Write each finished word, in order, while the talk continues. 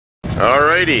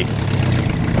Alrighty.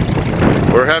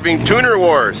 We're having tuner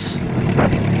wars.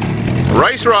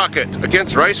 Rice Rocket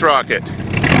against Rice Rocket.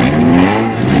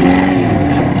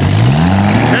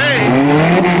 Hey!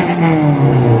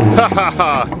 Ha ha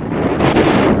ha!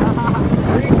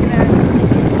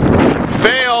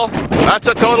 Fail! That's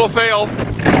a total fail.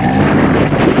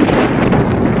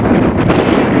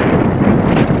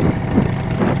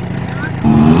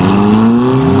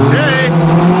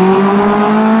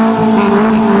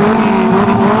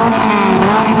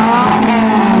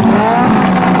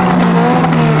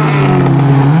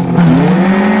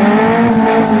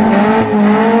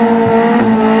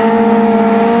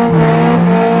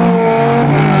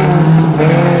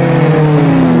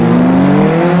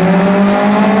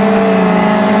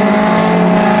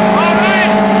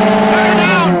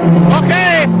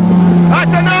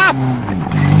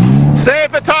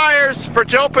 Save the tires for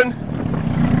jumping.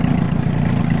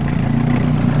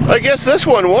 I guess this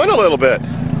one won a little bit. So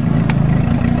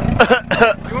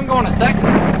you wouldn't go in a second?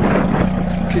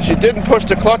 Because you didn't push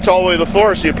the clutch all the way to the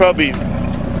floor, so you probably...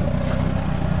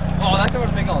 Oh, that's what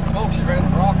would make all the smoke. She's right in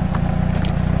the rock.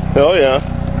 Oh, yeah.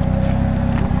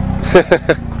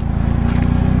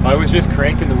 I was just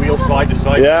cranking the wheel side to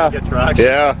side to get traction.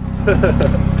 Yeah.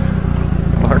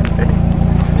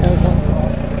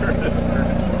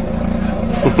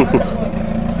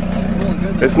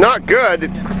 It's not good.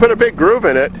 It put a big groove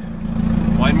in it.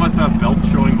 Mine must have belts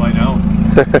showing by now.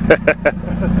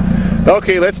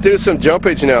 Okay, let's do some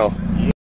jumpage now.